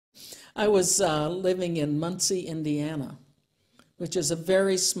I was living in Muncie, Indiana, which is a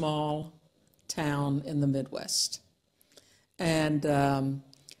very small town in the Midwest. And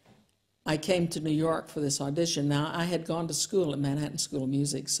I came to New York for this audition. Now, I had gone to school at Manhattan School of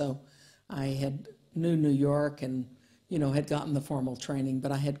Music, so I knew New York and, had gotten the formal training,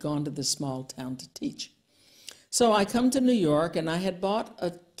 but I had gone to this small town to teach. So I come to New York, and I had bought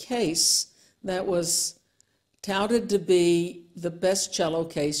a case that was touted to be the best cello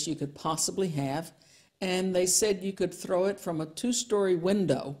case you could possibly have, and they said you could throw it from a 2-story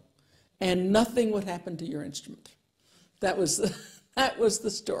window and nothing would happen to your instrument. That was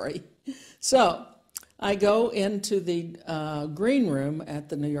the story. So I go into the green room at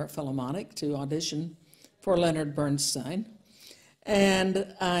the New York Philharmonic to audition for Leonard Bernstein,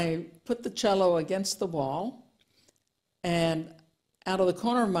 and I put the cello against the wall, and out of the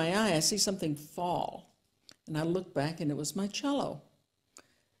corner of my eye I see something fall. And I look back, and it was my cello.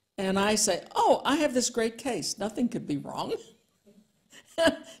 And I say, oh, I have this great case. Nothing could be wrong.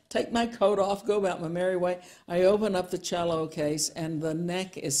 Take my coat off, go about my merry way. I open up the cello case, and the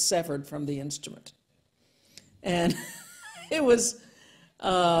neck is severed from the instrument. And it was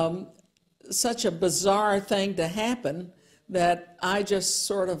such a bizarre thing to happen that I just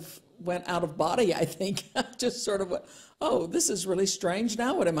sort of went out of body, I think. I just sort of went, oh, this is really strange.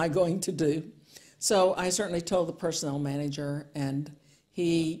 Now what am I going to do? So I certainly told the personnel manager, and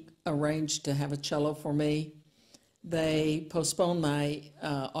he arranged to have a cello for me. They postponed my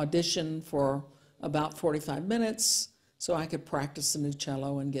audition for about 45 minutes so I could practice the new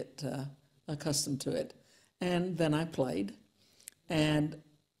cello and get accustomed to it. And then I played. And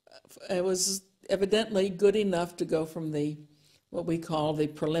it was evidently good enough to go from what we call the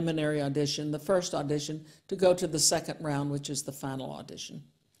preliminary audition, the first audition, to go to the second round, which is the final audition.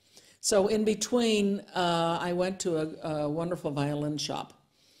 So in between, I went to a wonderful violin shop,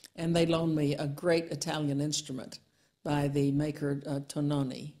 and they loaned me a great Italian instrument by the maker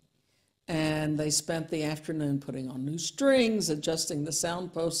Tononi. And they spent the afternoon putting on new strings, adjusting the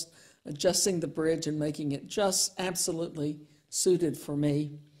sound post, adjusting the bridge, and making it just absolutely suited for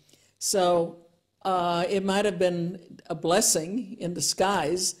me. So it might have been a blessing in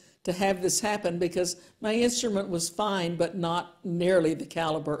disguise to have this happen, because my instrument was fine, but not nearly the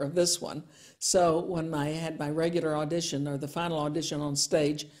caliber of this one. So when I had my regular audition, or the final audition on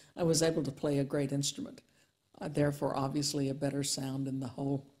stage, I was able to play a great instrument. Therefore, obviously, a better sound, and the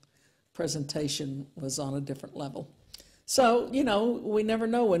whole presentation was on a different level. So, we never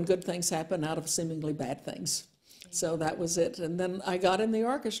know when good things happen out of seemingly bad things. So that was it. And then I got in the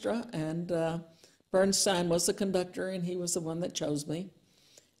orchestra, and Bernstein was the conductor, and he was the one that chose me.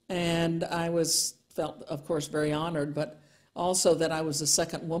 And I felt, of course, very honored, but also that I was the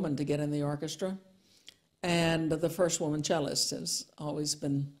second woman to get in the orchestra. And the first woman cellist has always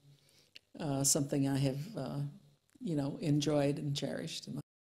been something I have, enjoyed and cherished.